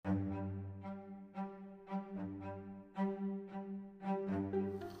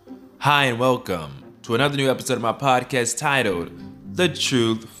Hi, and welcome to another new episode of my podcast titled The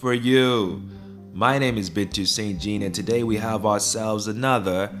Truth for You. My name is Bintu St. Jean, and today we have ourselves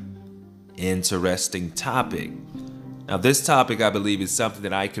another interesting topic. Now, this topic I believe is something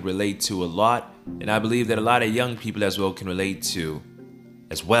that I could relate to a lot, and I believe that a lot of young people as well can relate to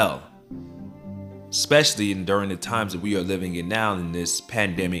as well, especially during the times that we are living in now in this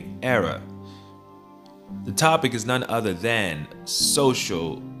pandemic era. The topic is none other than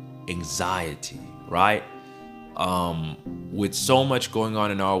social anxiety, right? With so much going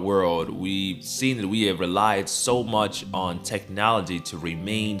on in our world, we've seen that we have relied so much on technology to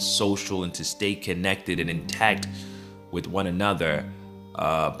remain social and to stay connected and intact with one another.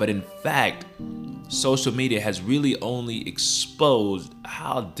 But in fact, social media has really only exposed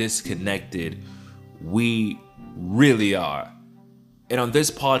how disconnected we really are. And on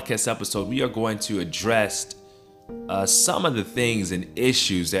this podcast episode, we are going to address some of the things and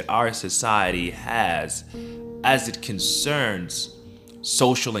issues that our society has as it concerns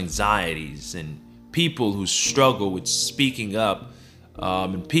social anxieties and people who struggle with speaking up,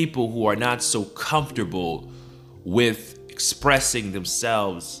 and people who are not so comfortable with expressing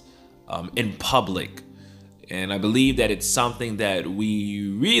themselves in public. And I believe that it's something that we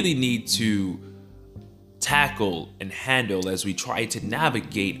really need to tackle and handle as we try to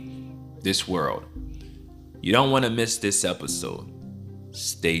navigate this world. You don't want to miss this episode.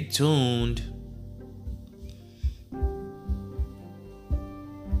 Stay tuned.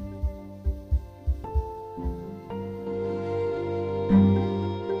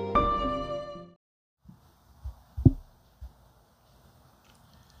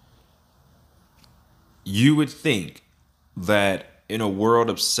 You would think that in a world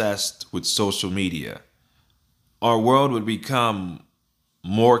obsessed with social media, our world would become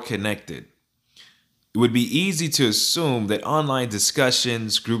more connected. It would be easy to assume that online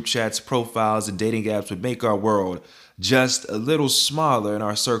discussions, group chats, profiles, and dating apps would make our world just a little smaller and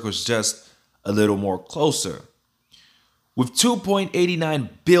our circles just a little more closer. With 2.89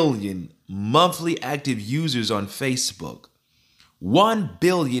 billion monthly active users on Facebook, 1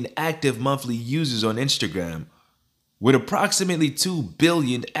 billion active monthly users on Instagram, with approximately 2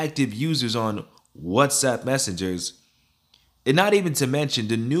 billion active users on WhatsApp messengers, and not even to mention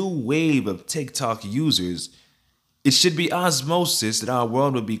the new wave of TikTok users, it should be osmosis that our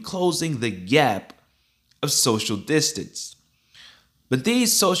world would be closing the gap of social distance. But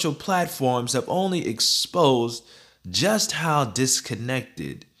these social platforms have only exposed just how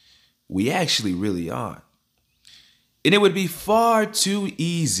disconnected we actually really are. And it would be far too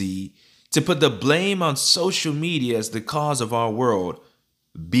easy to put the blame on social media as the cause of our world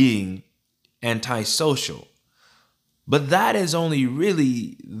being antisocial. But that is only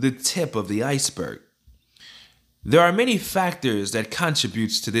really the tip of the iceberg. There are many factors that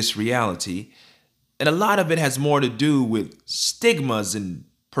contributes to this reality, and a lot of it has more to do with stigmas and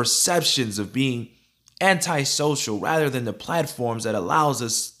perceptions of being antisocial rather than the platforms that allows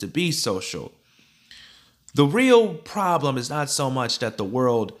us to be social. The real problem is not so much that the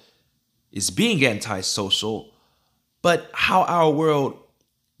world is being antisocial, but how our world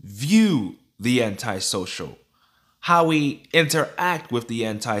view the antisocial, how we interact with the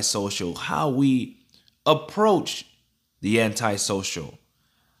antisocial, how we approach the antisocial.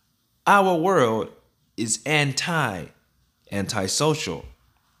 Our world is antisocial.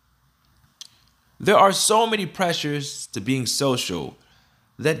 There are so many pressures to being social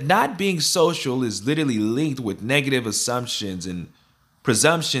that not being social is literally linked with negative assumptions and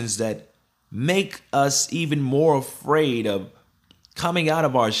presumptions that make us even more afraid of coming out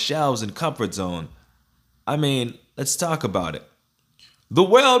of our shells and comfort zone. I mean, let's talk about it. The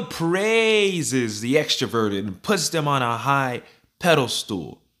world praises the extroverted and puts them on a high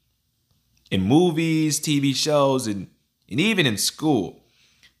pedestal. In movies, TV shows, and even in school,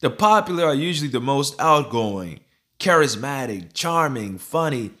 the popular are usually the most outgoing, charismatic, charming,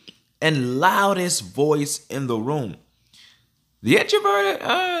 funny, and loudest voice in the room. The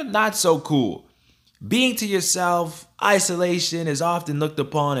introverted, not so cool. Being to yourself, isolation is often looked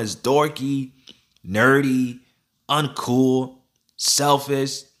upon as dorky, nerdy, uncool,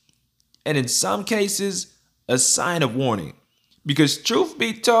 selfish, and in some cases, a sign of warning. Because truth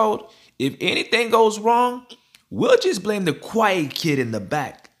be told, if anything goes wrong, we'll just blame the quiet kid in the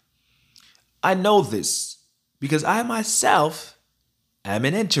back. I know this because I myself am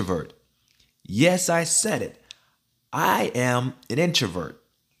an introvert. Yes, I said it. I am an introvert.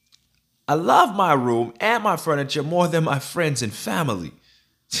 I love my room and my furniture more than my friends and family.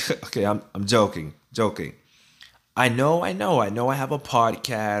 Okay, I'm joking. I know. I have a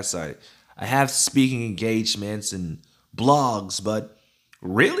podcast. I have speaking engagements and blogs, but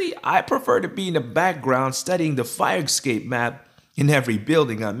Really? I prefer to be in the background studying the fire escape map in every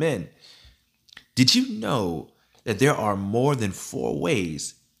building I'm in. Did you know that there are more than 4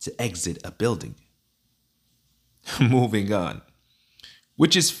 ways to exit a building? Moving on.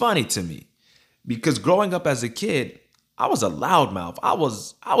 Which is funny to me because growing up as a kid, I was a loudmouth. I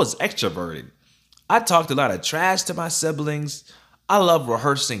was extroverted. I talked a lot of trash to my siblings. I love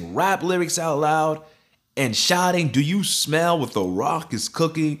rehearsing rap lyrics out loud and shouting, "Do you smell what the rock is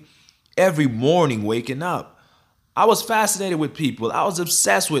cooking?" every morning waking up. I was fascinated with people. I was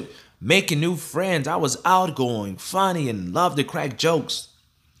obsessed with making new friends. I was outgoing, funny, and loved to crack jokes.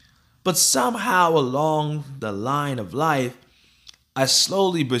 But somehow along the line of life, I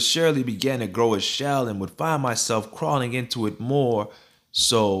slowly but surely began to grow a shell and would find myself crawling into it more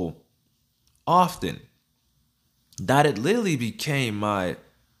so often that it literally became my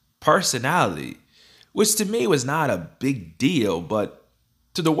personality, which to me was not a big deal, but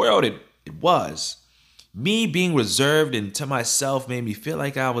to the world it was. Me being reserved and to myself made me feel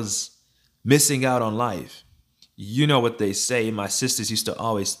like I was missing out on life. You know what they say, my sisters used to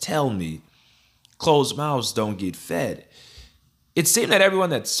always tell me, closed mouths don't get fed. It seemed that everyone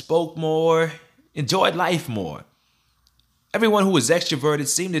that spoke more enjoyed life more. Everyone who was extroverted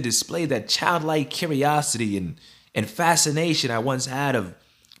seemed to display that childlike curiosity and fascination I once had of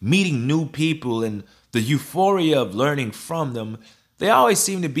meeting new people and the euphoria of learning from them. They always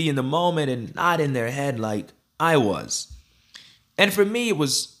seemed to be in the moment and not in their head like I was. And for me, it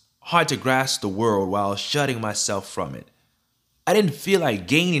was hard to grasp the world while shutting myself from it. I didn't feel I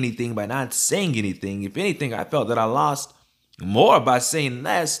gained anything by not saying anything. If anything, I felt that I lost more by saying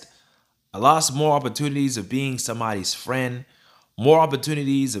less. I lost more opportunities of being somebody's friend, more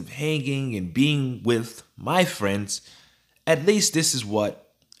opportunities of hanging and being with my friends. At least this is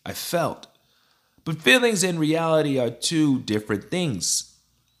what I felt. But feelings and reality are two different things.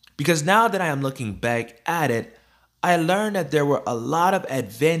 Because now that I am looking back at it, I learned that there were a lot of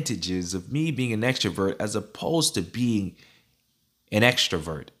advantages of me being an extrovert as opposed to being an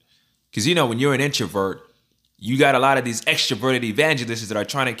extrovert. Because when you're an introvert, you got a lot of these extroverted evangelists that are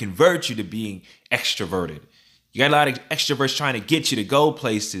trying to convert you to being extroverted. You got a lot of extroverts trying to get you to go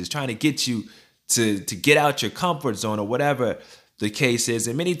places, trying to get you to get out your comfort zone or whatever the case is.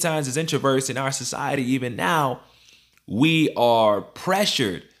 And many times as introverts in our society, even now, we are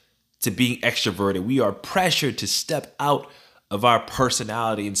pressured to being extroverted. We are pressured to step out of our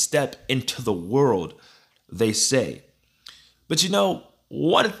personality and step into the world, they say. But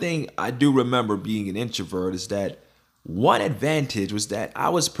one thing I do remember being an introvert is that one advantage was that I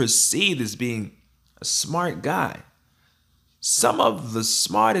was perceived as being a smart guy. Some of the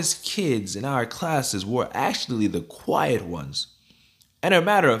smartest kids in our classes were actually the quiet ones. And a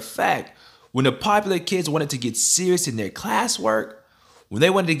matter of fact, when the popular kids wanted to get serious in their classwork, when they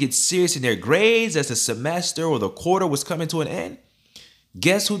wanted to get serious in their grades as the semester or the quarter was coming to an end,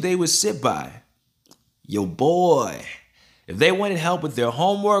 guess who they would sit by? Your boy. If they wanted help with their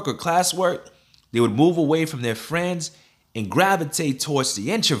homework or classwork, they would move away from their friends and gravitate towards the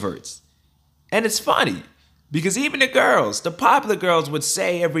introverts. And it's funny because even the girls, the popular girls would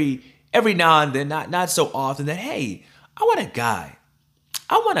say every now and then, not so often, that, hey, I want a guy.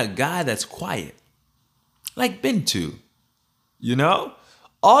 I want a guy that's quiet, like Bintu.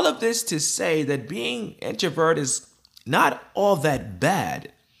 All of this to say that being introvert is not all that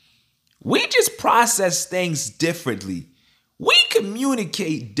bad. We just process things differently. We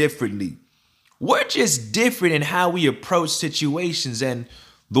communicate differently. We're just different in how we approach situations and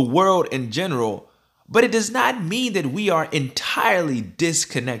the world in general, but it does not mean that we are entirely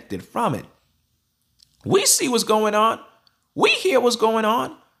disconnected from it. We see what's going on. We hear what's going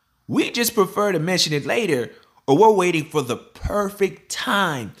on. We just prefer to mention it later, or we're waiting for the perfect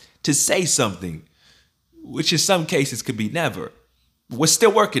time to say something, which in some cases could be never. We're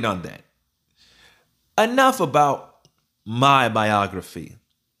still working on that. Enough about my biography.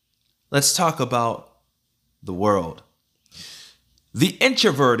 Let's talk about the world. The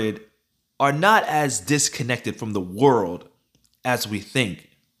introverted are not as disconnected from the world as we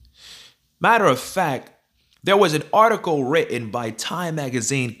think. Matter of fact, there was an article written by Time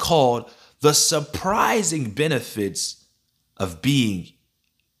magazine called "The Surprising Benefits of Being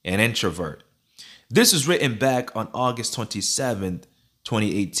an Introvert." This was written back on August 27th,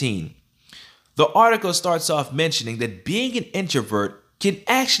 2018. The article starts off mentioning that being an introvert can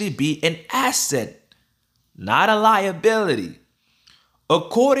actually be an asset, not a liability.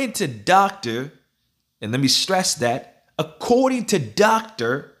 According to and let me stress that, according to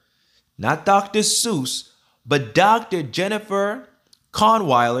not Dr. Seuss, but Dr. Jennifer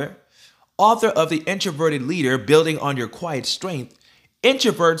Kahnweiler, author of The Introverted Leader, Building on Your Quiet Strength,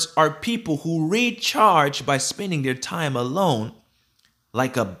 Introverts are people who recharge by spending their time alone,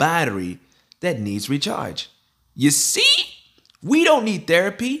 like a battery that needs recharge. You see, we don't need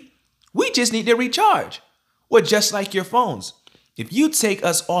therapy. We just need to recharge. Well, just like your phones. If you take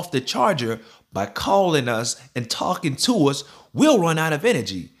us off the charger by calling us and talking to us, we'll run out of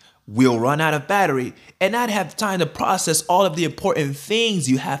energy. We'll run out of battery and not have time to process all of the important things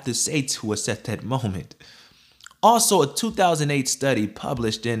you have to say to us at that moment. Also, a 2008 study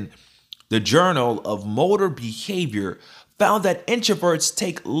published in the Journal of Motor Behavior found that introverts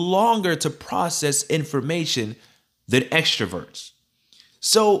take longer to process information than extroverts.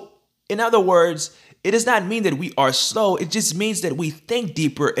 So, in other words, it does not mean that we are slow. It just means that we think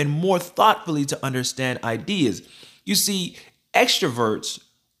deeper and more thoughtfully to understand ideas. You see, extroverts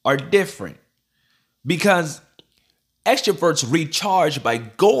are different because extroverts recharge by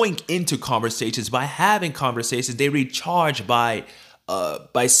going into conversations, by having conversations. They recharge by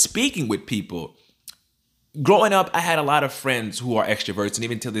speaking with people. Growing up, I had a lot of friends who are extroverts, and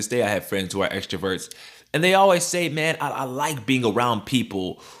even till this day, I have friends who are extroverts. And they always say, man, I like being around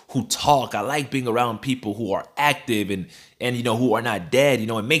people who talk. I like being around people who are active and who are not dead.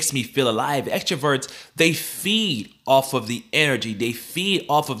 It makes me feel alive. Extroverts, they feed off of the energy. They feed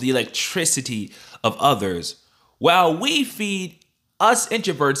off of the electricity of others. While us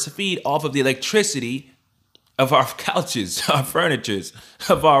introverts feed off of the electricity of our couches, our furnitures,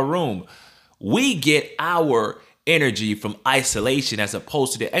 of our room. We get our energy from isolation as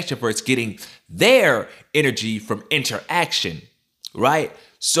opposed to the extroverts getting their energy from interaction, right?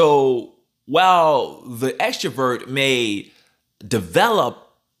 So while the extrovert may develop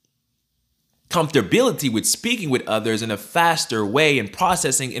comfortability with speaking with others in a faster way and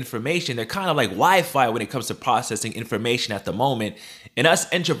processing information, they're kind of like Wi-Fi when it comes to processing information at the moment. And us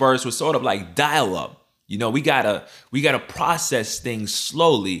introverts were sort of like dial-up. We gotta process things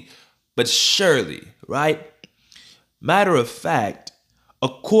slowly but surely, right? Matter of fact,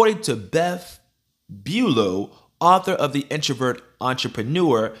 according to Beth Buelow, author of The Introvert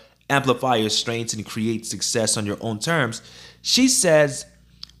Entrepreneur, Amplify Your Strengths and Create Success on Your Own Terms, she says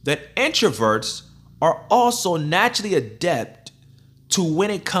that introverts are also naturally adept to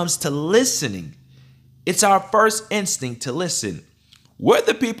when it comes to listening. It's our first instinct to listen. We're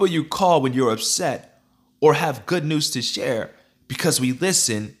the people you call when you're upset or have good news to share because we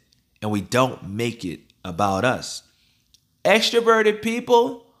listen and we don't make it about us. Extroverted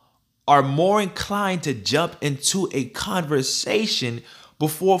people are more inclined to jump into a conversation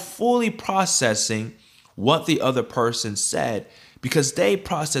before fully processing what the other person said because they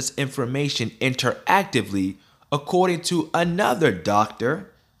process information interactively, according to another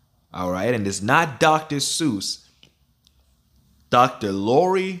doctor. All right, and it's not Dr. Seuss. Dr.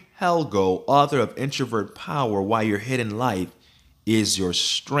 Lori Helgo, author of Introvert Power, Why Your Hidden Life is Your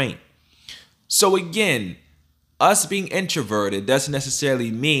Strength. So again, us being introverted doesn't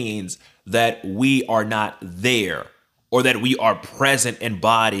necessarily mean that we are not there or that we are present in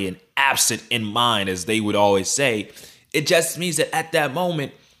body and absent in mind, as they would always say. It just means that at that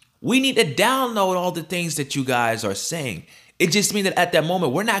moment, we need to download all the things that you guys are saying. It just means that at that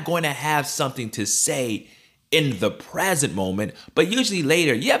moment, we're not going to have something to say in the present moment, but usually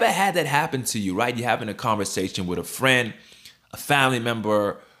later. You ever had that happen to you, right? You're having a conversation with a friend, a family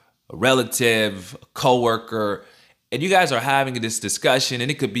member, a relative, a coworker, and you guys are having this discussion,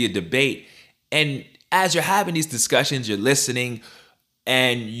 and it could be a debate. And as you're having these discussions, you're listening,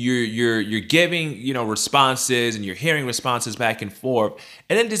 and you're giving responses, and you're hearing responses back and forth.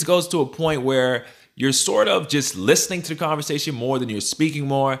 And then this goes to a point where you're sort of just listening to the conversation more than you're speaking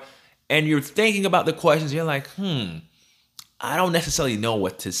more, and you're thinking about the questions. You're like, I don't necessarily know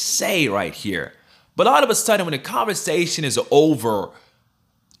what to say right here. But all of a sudden, when the conversation is over,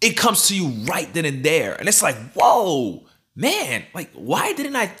 it comes to you right then and there. And it's like, whoa, man, like, why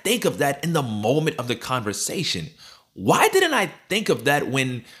didn't I think of that in the moment of the conversation? Why didn't I think of that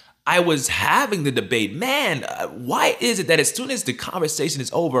when I was having the debate? Man, why is it that as soon as the conversation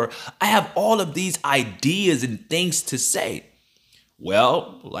is over, I have all of these ideas and things to say?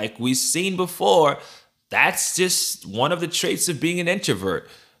 Well, like we've seen before, that's just one of the traits of being an introvert.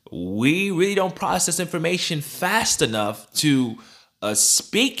 We really don't process information fast enough to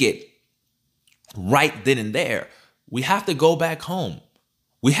speak it right then and there. We have to go back home.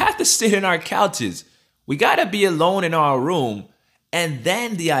 We have to sit in our couches. We got to be alone in our room. And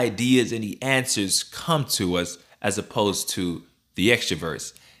then the ideas and the answers come to us as opposed to the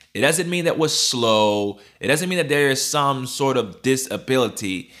extroverts. It doesn't mean that we're slow. It doesn't mean that there is some sort of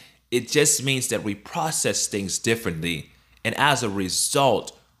disability. It just means that we process things differently. And as a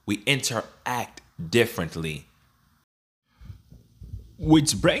result, we interact differently.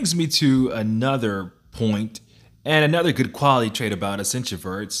 Which brings me to another point, and another good quality trait about us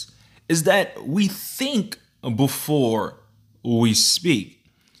introverts is that we think before we speak.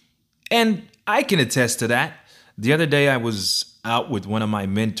 And I can attest to that. The other day, I was out with one of my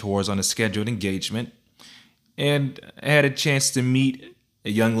mentors on a scheduled engagement, and I had a chance to meet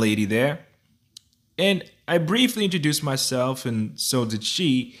a young lady there. And I briefly introduced myself, and so did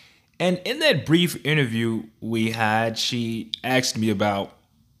she. And in that brief interview we had, she asked me about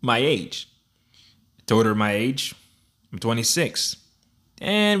my age. I told her my age. I'm 26.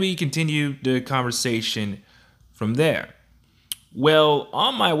 And we continued the conversation from there. Well,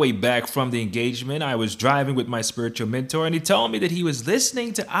 on my way back from the engagement, I was driving with my spiritual mentor, and he told me that he was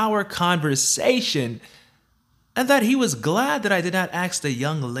listening to our conversation and that he was glad that I did not ask the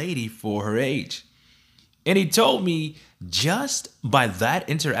young lady for her age. And he told me just by that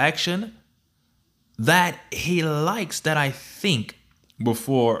interaction that he likes that I think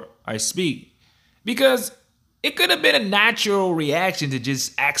before I speak. Because it could have been a natural reaction to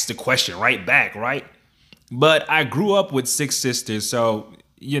just ask the question right back, right? But I grew up with six sisters, so,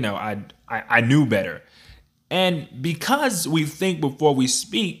 I knew better. And because we think before we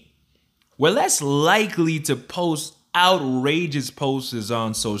speak, we're less likely to post outrageous posts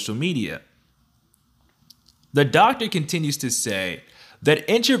on social media. The doctor continues to say that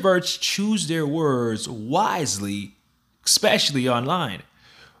introverts choose their words wisely, especially online,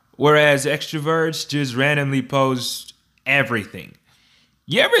 whereas extroverts just randomly post everything.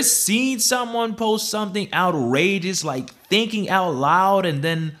 You ever seen someone post something outrageous like thinking out loud, and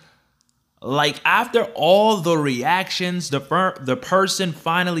then like after all the reactions, the person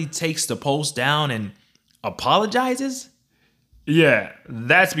finally takes the post down and apologizes? Yeah,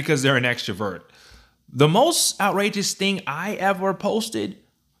 that's because they're an extrovert. The most outrageous thing I ever posted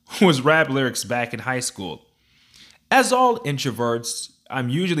was rap lyrics back in high school. As all introverts, I'm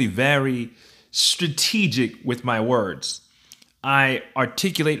usually very strategic with my words. I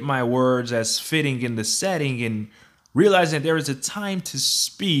articulate my words as fitting in the setting and realize that there is a time to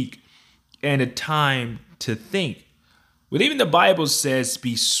speak and a time to think. But even the Bible says,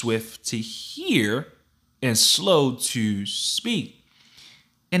 be swift to hear and slow to speak.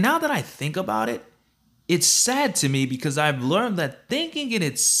 And now that I think about it, it's sad to me because I've learned that thinking in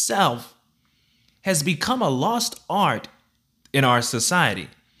itself has become a lost art in our society.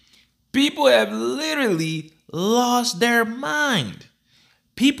 People have literally lost their mind.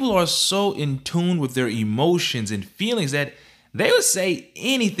 People are so in tune with their emotions and feelings that they will say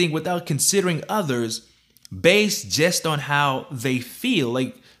anything without considering others based just on how they feel.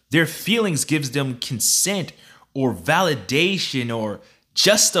 Like their feelings gives them consent or validation or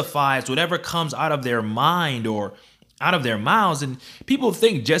justifies whatever comes out of their mind or out of their mouths. And people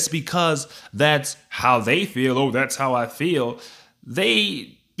think just because that's how they feel, oh, that's how I feel,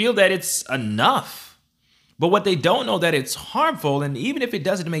 they feel that it's enough. But what they don't know that it's harmful, and even if it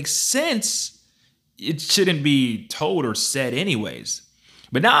doesn't make sense, it shouldn't be told or said anyways.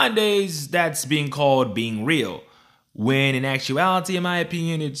 But nowadays, that's being called being real, when in actuality, in my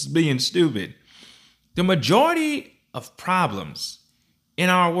opinion, it's being stupid. The majority of problems in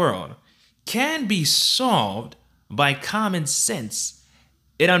our world can be solved by common sense.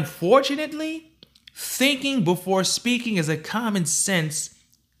 And unfortunately, thinking before speaking is a common sense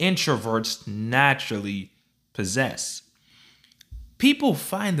introverts naturally possess. People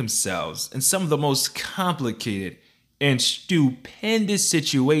find themselves in some of the most complicated and stupendous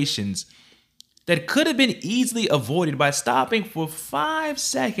situations that could have been easily avoided by stopping for 5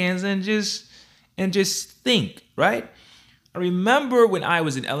 seconds and just think, right? I remember when I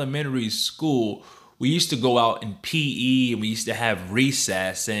was in elementary school, we used to go out in PE and we used to have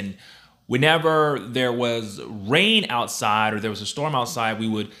recess, and whenever there was rain outside or there was a storm outside, we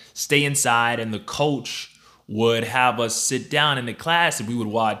would stay inside and the coach would have us sit down in the class and we would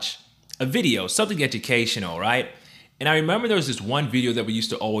watch a video, something educational, right? And I remember there was this one video that we used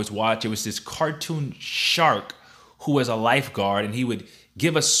to always watch. It was this cartoon shark who was a lifeguard, and he would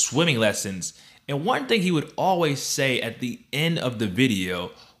give us swimming lessons. And one thing he would always say at the end of the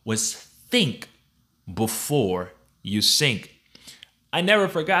video was, think before you sink. I never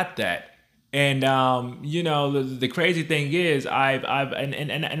forgot that. And the crazy thing is I've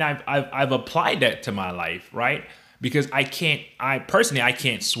applied that to my life, right? Because I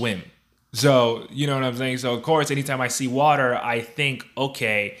can't swim. So, you know what I'm saying? So of course, anytime I see water, I think,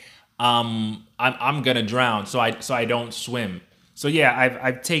 okay, I'm gonna drown, so I don't swim. So yeah,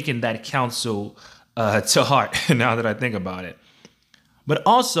 I've taken that counsel to heart now that I think about it. But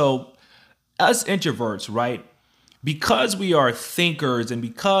also, us introverts, right? Because we are thinkers and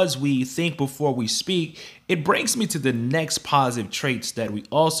because we think before we speak, it brings me to the next positive traits that we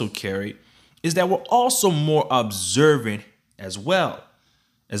also carry is that we're also more observant as well.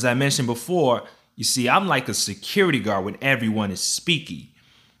 As I mentioned before, you see, I'm like a security guard when everyone is speaking.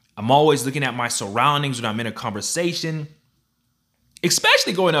 I'm always looking at my surroundings when I'm in a conversation,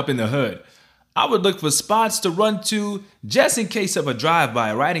 especially going up in the hood. I would look for spots to run to just in case of a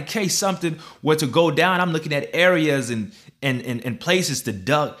drive-by, right? In case something were to go down, I'm looking at areas and places to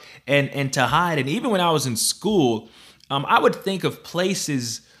duck and to hide. And even when I was in school, I would think of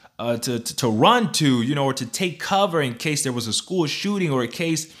places to run to, or to take cover in case there was a school shooting or in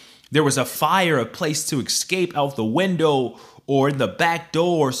case there was a fire, a place to escape out the window or in the back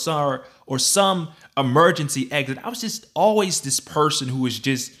door or some emergency exit. I was just always this person who was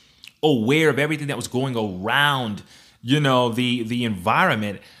just aware of everything that was going around, the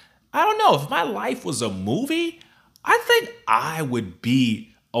environment. I don't know, if my life was a movie, I think I would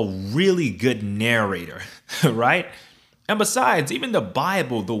be a really good narrator, right? And besides, even the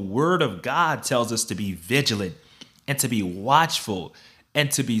Bible, the Word of God tells us to be vigilant and to be watchful and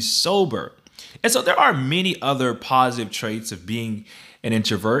to be sober. And so there are many other positive traits of being an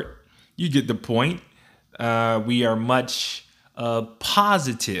introvert. You get the point. We are much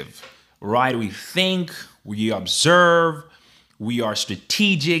positive, right? We think, we observe, we are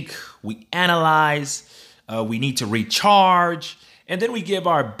strategic, we analyze, we need to recharge, and then we give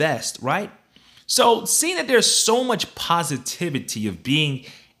our best, right? So seeing that there's so much positivity of being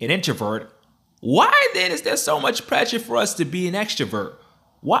an introvert, why then is there so much pressure for us to be an extrovert?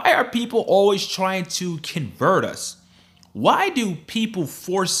 Why are people always trying to convert us? Why do people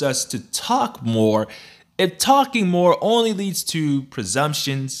force us to talk more if talking more only leads to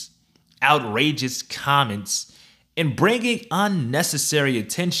presumptions, outrageous comments, and bringing unnecessary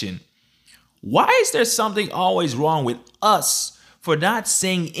attention? Why is there something always wrong with us for not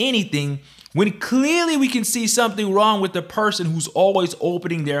saying anything when clearly we can see something wrong with the person who's always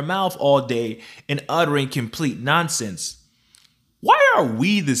opening their mouth all day and uttering complete nonsense? Why are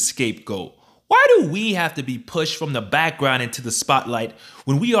we the scapegoat? Why do we have to be pushed from the background into the spotlight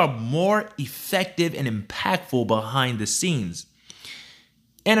when we are more effective and impactful behind the scenes?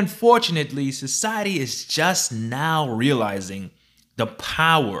 And unfortunately, society is just now realizing the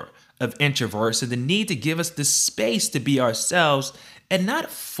power of introverts and the need to give us the space to be ourselves and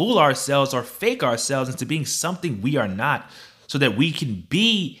not fool ourselves or fake ourselves into being something we are not, so that we can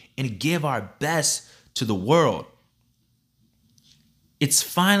be and give our best to the world. It's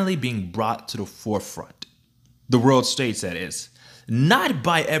finally being brought to the forefront, the world stage that is, not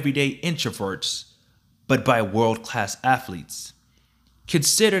by everyday introverts, but by world-class athletes.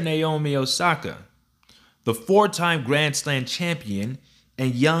 Consider Naomi Osaka, the four-time Grand Slam champion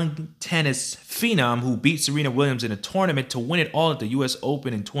and young tennis phenom who beat Serena Williams in a tournament to win it all at the US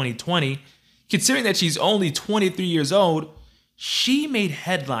Open in 2020. Considering that she's only 23 years old, she made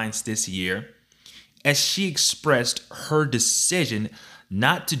headlines this year as she expressed her decision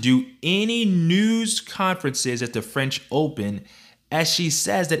not to do any news conferences at the French Open, as she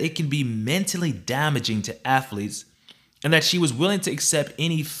says that it can be mentally damaging to athletes and that she was willing to accept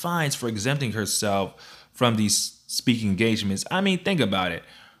any fines for exempting herself from these speaking engagements. I mean, think about it.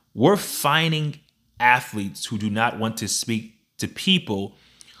 We're fining athletes who do not want to speak to people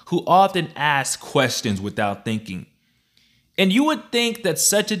who often ask questions without thinking. And you would think that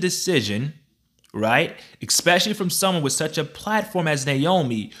such a decision, right, especially from someone with such a platform as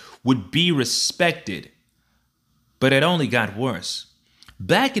Naomi, would be respected. But it only got worse.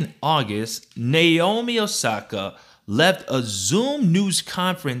 Back in August, Naomi Osaka left a Zoom news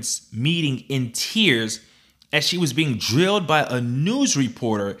conference meeting in tears as she was being drilled by a news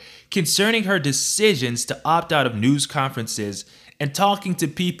reporter concerning her decisions to opt out of news conferences and talking to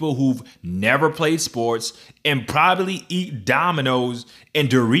people who've never played sports and probably eat Domino's and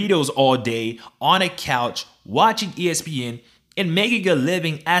Doritos all day on a couch watching ESPN and making a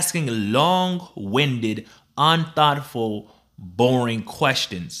living asking long-winded, unthoughtful, boring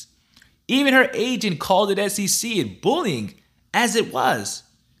questions. Even her agent called it SEC and bullying, as it was,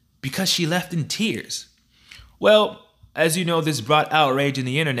 because she left in tears. Well, as you know, this brought outrage in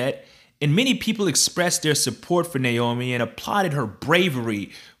the internet, and many people expressed their support for Naomi and applauded her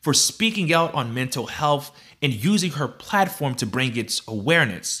bravery for speaking out on mental health and using her platform to bring its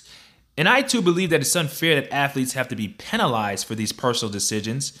awareness. And I too believe that it's unfair that athletes have to be penalized for these personal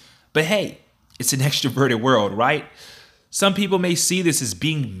decisions. But hey, it's an extroverted world, right? Some people may see this as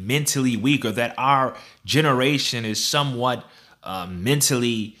being mentally weak, or that our generation is somewhat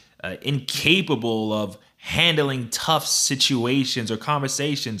mentally incapable of handling tough situations or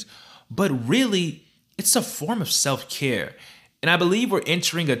conversations. But really, it's a form of self-care. And I believe we're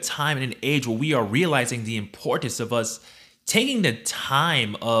entering a time and an age where we are realizing the importance of us taking the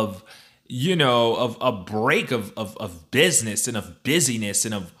time of, of a break of business and of busyness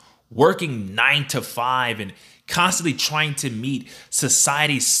and of working 9 to 5 and constantly trying to meet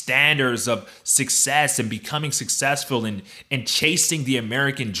society's standards of success and becoming successful and chasing the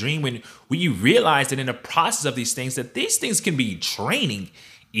American dream, when we realize that in the process of these things, that these things can be draining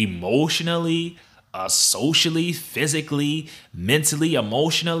emotionally, socially, physically, mentally,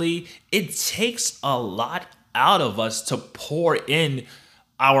 emotionally. It takes a lot out of us to pour in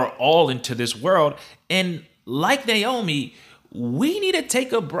our all into this world. And like Naomi, we need to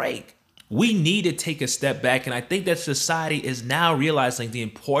take a break. We need to take a step back. And I think that society is now realizing the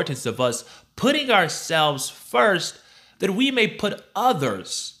importance of us putting ourselves first, that we may put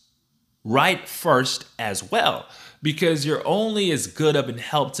others right first as well. Because you're only as good of an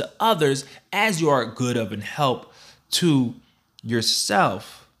help to others as you are good of an help to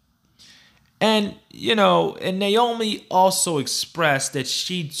yourself. And, and Naomi also expressed that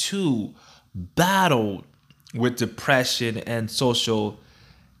she too battled with depression and social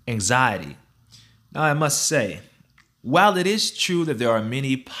anxiety. Now, I must say, while it is true that there are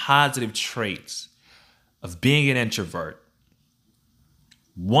many positive traits of being an introvert,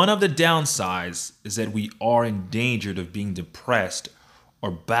 one of the downsides is that we are endangered of being depressed or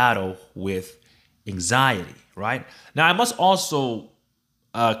battle with anxiety, right? Now, I must also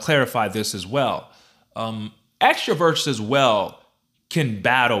clarify this as well. Extroverts as well can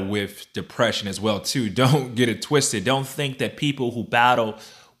battle with depression as well, too. Don't get it twisted. Don't think that people who battle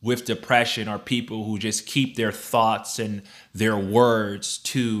with depression are people who just keep their thoughts and their words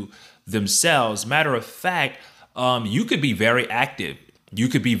to themselves. Matter of fact, you could be very active. You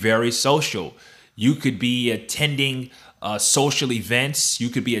could be very social. You could be attending social events. You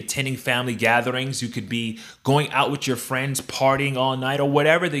could be attending family gatherings. You could be going out with your friends, partying all night, or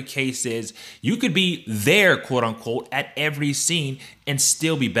whatever the case is. You could be there, quote unquote, at every scene and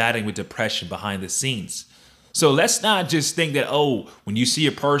still be battling with depression behind the scenes. So let's not just think that, when you see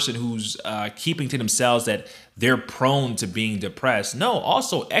a person who's keeping to themselves, that they're prone to being depressed. No,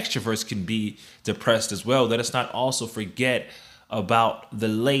 also extroverts can be depressed as well. Let us not also forget about the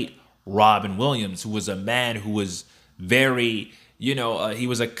late Robin Williams, who was a man who was very, he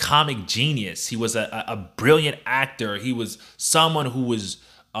was a comic genius. He was a brilliant actor. He was someone who was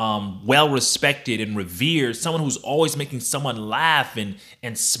well respected and revered, someone who's always making someone laugh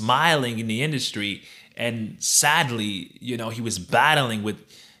and smiling in the industry. And sadly, he was battling with,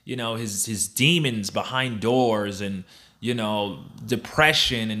 his demons behind doors and,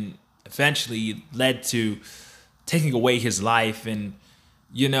 depression, and eventually led to taking away his life. And,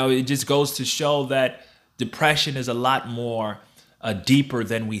 it just goes to show that depression is a lot more deeper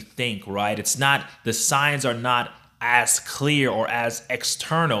than we think, right? It's not, the signs are not as clear or as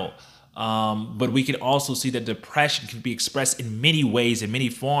external. But we can also see that depression can be expressed in many ways, in many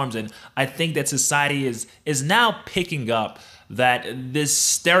forms. And I think that society is now picking up that this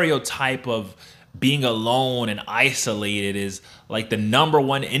stereotype of being alone and isolated is like the number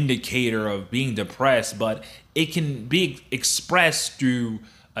one indicator of being depressed, but it can be expressed through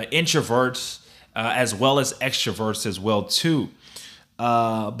introverts as well as extroverts as well too.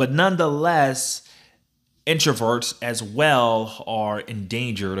 But nonetheless, introverts as well are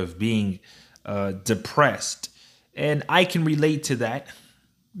endangered of being depressed. And I can relate to that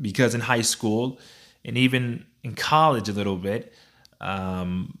because in high school and even in college a little bit.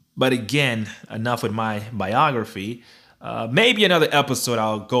 But again, enough with my biography. Maybe another episode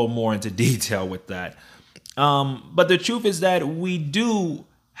I'll go more into detail with that. But the truth is that we do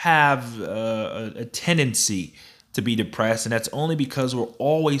have a tendency to be depressed, and that's only because we're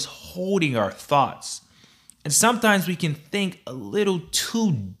always holding our thoughts. And sometimes we can think a little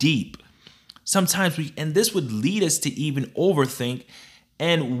too deep. And this would lead us to even overthink.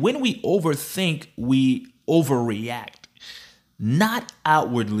 And when we overthink, we overreact. Not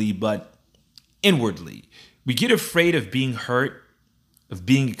outwardly, but inwardly. We get afraid of being hurt, of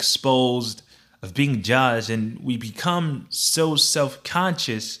being exposed, of being judged, and we become so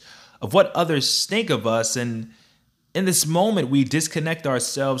self-conscious of what others think of us. And in this moment, we disconnect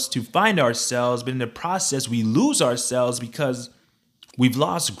ourselves to find ourselves, but in the process, we lose ourselves because we've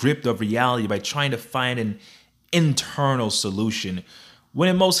lost grip of reality by trying to find an internal solution, when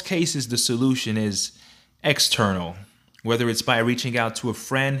in most cases, the solution is external, whether it's by reaching out to a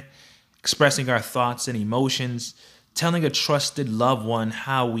friend, expressing our thoughts and emotions, telling a trusted loved one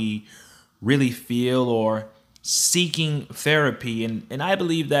how we really feel, or seeking therapy. And I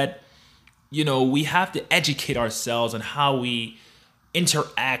believe that, we have to educate ourselves on how we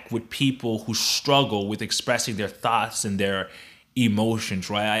interact with people who struggle with expressing their thoughts and their emotions,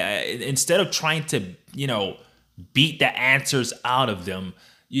 right? Instead of trying to, beat the answers out of them,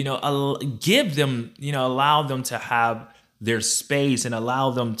 give them, allow them to have their space and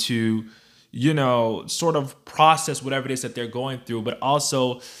allow them to, sort of process whatever it is that they're going through, but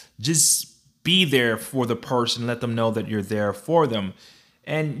also just be there for the person, let them know that you're there for them.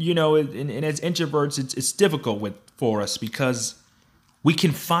 And, and as introverts, it's difficult for us because we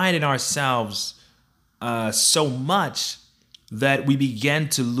can find in ourselves so much that we begin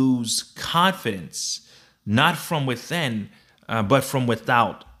to lose confidence, not from within, but from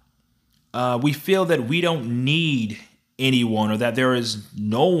without. We feel that we don't need anyone, or that there is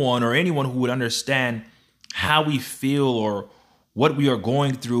no one or anyone who would understand how we feel or what we are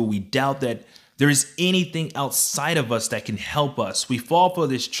going through. We doubt that there is anything outside of us that can help us. We fall for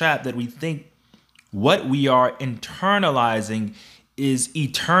this trap that we think what we are internalizing is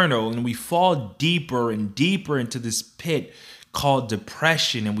eternal, and we fall deeper and deeper into this pit called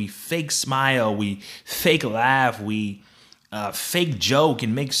depression, and we fake smile, we fake laugh, we fake joke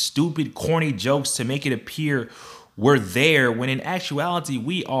and make stupid, corny jokes to make it appear we're there, when in actuality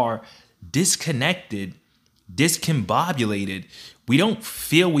we are disconnected, discombobulated. We don't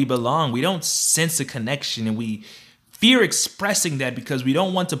feel we belong. We don't sense a connection, and we fear expressing that because we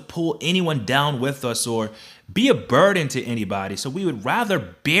don't want to pull anyone down with us or be a burden to anybody. So we would rather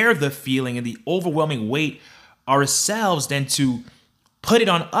bear the feeling and the overwhelming weight ourselves than to put it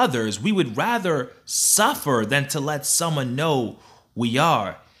on others. We would rather suffer than to let someone know we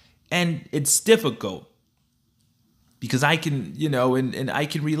are. And it's difficult because I can, and I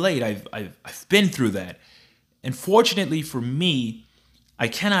can relate. I've been through that. And fortunately for me, I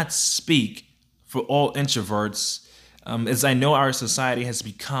cannot speak for all introverts, as I know our society has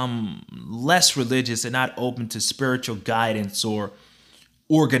become less religious and not open to spiritual guidance or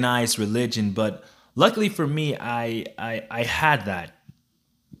organized religion. But luckily for me, I had that.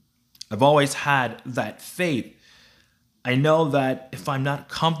 I've always had that faith. I know that if I'm not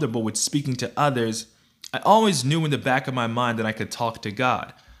comfortable with speaking to others, I always knew in the back of my mind that I could talk to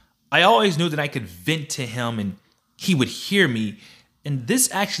God. I always knew that I could vent to him and he would hear me. And this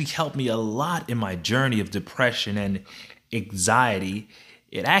actually helped me a lot in my journey of depression and anxiety.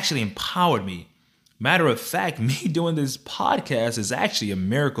 It actually empowered me. Matter of fact, me doing this podcast is actually a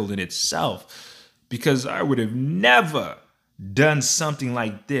miracle in itself, because I would have never done something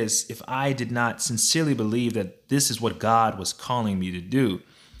like this if I did not sincerely believe that this is what God was calling me to do.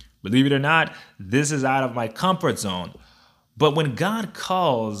 Believe it or not, this is out of my comfort zone. But when God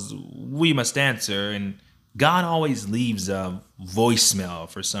calls, we must answer. And God always leaves a voicemail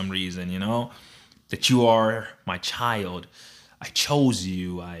for some reason, that you are my child. I chose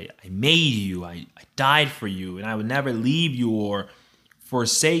you. I made you. I died for you. And I would never leave you or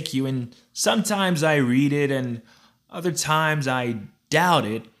forsake you. And sometimes I read it and other times I doubt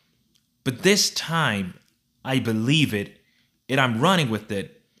it. But this time I believe it and I'm running with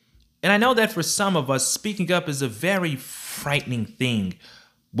it. And I know that for some of us, speaking up is a very frightening thing,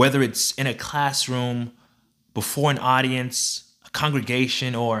 whether it's in a classroom, before an audience, a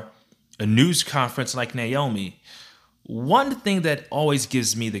congregation, or a news conference like Naomi. One thing that always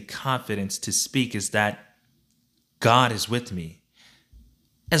gives me the confidence to speak is that God is with me.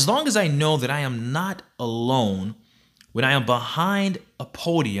 As long as I know that I am not alone when I am behind a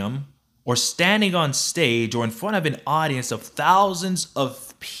podium or standing on stage or in front of an audience of thousands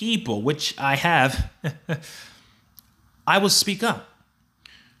of people, which I have, I will speak up.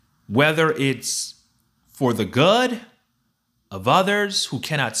 Whether it's for the good of others who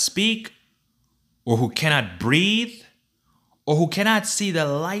cannot speak, or who cannot breathe, or who cannot see the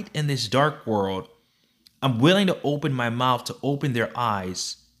light in this dark world, I'm willing to open my mouth to open their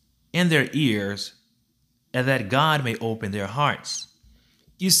eyes and their ears, and that God may open their hearts.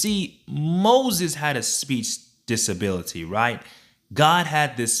 You see, Moses had a speech disability, right? God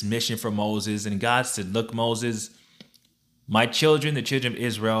had this mission for Moses, and God said, look, Moses, my children, the children of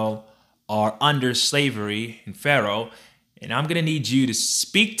Israel, are under slavery in Pharaoh, and I'm going to need you to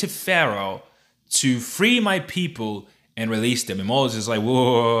speak to Pharaoh to free my people and release them. And Moses is like,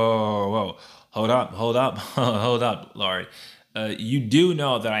 whoa, hold up, hold up, Lord. You do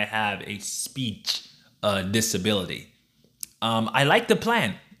know that I have a speech disability. I like the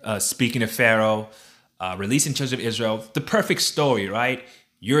plan. Speaking to Pharaoh, releasing children of Israel, the perfect story, right?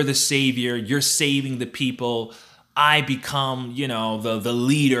 You're the savior, you're saving the people. I become, the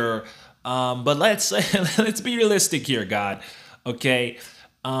leader. But let's be realistic here, God. Okay.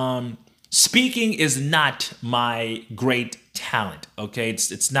 Speaking is not my great talent. Okay.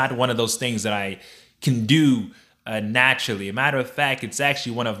 It's not one of those things that I can do naturally. A matter of fact, it's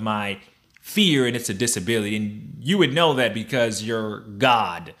actually one of my fear, and it's a disability. And you would know that because you're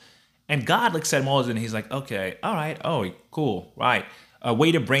God. And God looks at Moses and he's like, okay, all right, oh, cool, right. A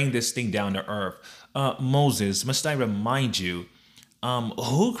way to bring this thing down to earth. Moses, must I remind you,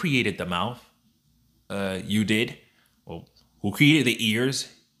 who created the mouth? You did. Well, who created the ears?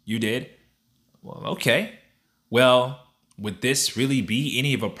 You did. Well, okay. Well, would this really be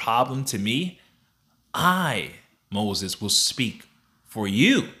any of a problem to me? I, Moses, will speak for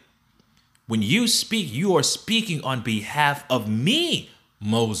you. When you speak, you are speaking on behalf of me,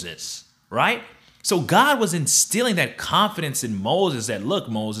 Moses, right? So God was instilling that confidence in Moses that, look,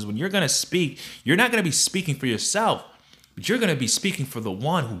 Moses, when you're going to speak, you're not going to be speaking for yourself, but you're going to be speaking for the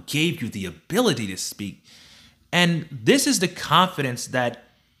one who gave you the ability to speak. And this is the confidence that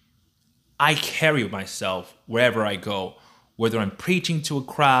I carry with myself wherever I go, whether I'm preaching to a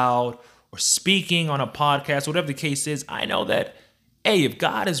crowd or speaking on a podcast, whatever the case is. I know that, hey, if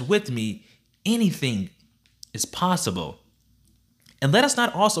God is with me, anything is possible. And let us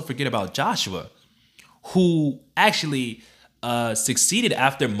not also forget about Joshua, who actually succeeded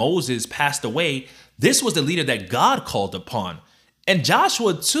after Moses passed away. This was the leader that God called upon. And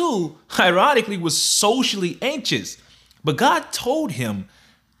Joshua, too, ironically, was socially anxious. But God told him,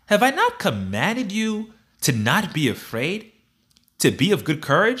 have I not commanded you to not be afraid, to be of good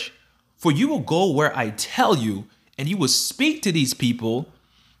courage? For you will go where I tell you, and you will speak to these people,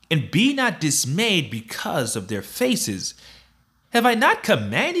 and be not dismayed because of their faces. Have I not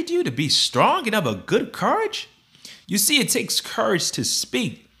commanded you to be strong and of a good courage? You see, it takes courage to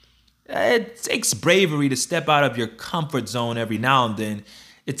speak. It takes bravery to step out of your comfort zone every now and then.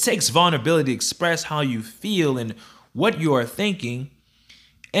 It takes vulnerability to express how you feel and what you are thinking.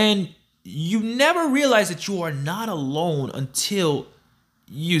 And you never realize that you are not alone until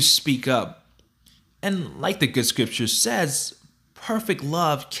you speak up. And like the good scripture says, perfect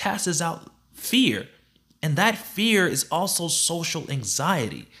love casts out fear. And that fear is also social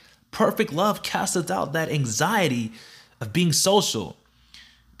anxiety. Perfect love casts out that anxiety of being social.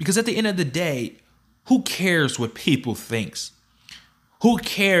 Because at the end of the day, who cares what people think? Who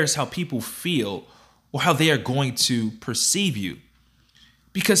cares how people feel or how they are going to perceive you?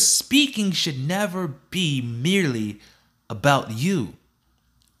 Because speaking should never be merely about you.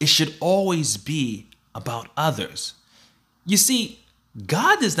 It should always be about others. You see,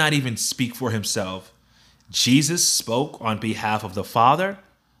 God does not even speak for himself. Jesus spoke on behalf of the Father.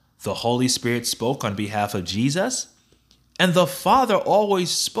 The Holy Spirit spoke on behalf of Jesus. And the Father always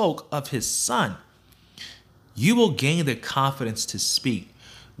spoke of his Son. You will gain the confidence to speak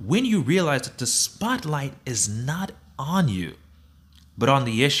when you realize that the spotlight is not on you, but on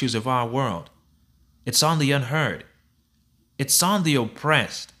the issues of our world. It's on the unheard. It's on the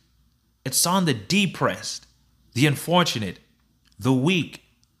oppressed. It's on the depressed, the unfortunate, the weak,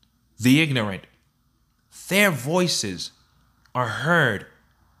 the ignorant. Their voices are heard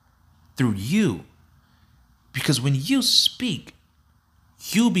through you. Because when you speak,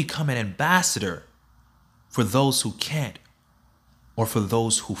 you become an ambassador for those who can't or for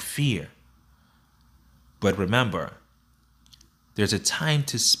those who fear. But remember, there's a time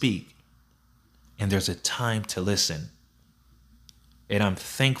to speak and there's a time to listen. And I'm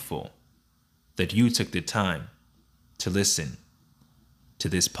thankful that you took the time to listen to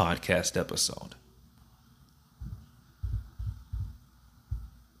this podcast episode.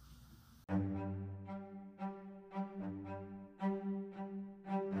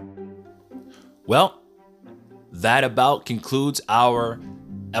 Well, that about concludes our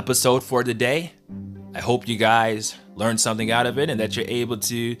episode for today. I hope you guys learned something out of it and that you're able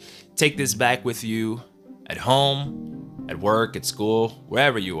to take this back with you at home, at work, at school,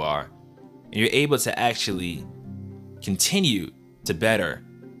 wherever you are. And you're able to actually continue to better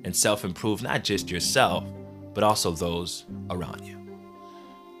and self-improve not just yourself, but also those around you.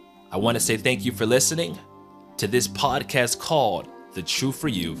 I want to say thank you for listening to this podcast called The Truth for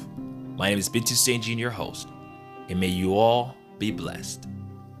You. My name is Bintu Senji, your host, and may you all be blessed,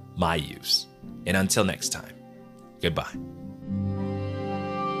 my youths. And until next time, goodbye.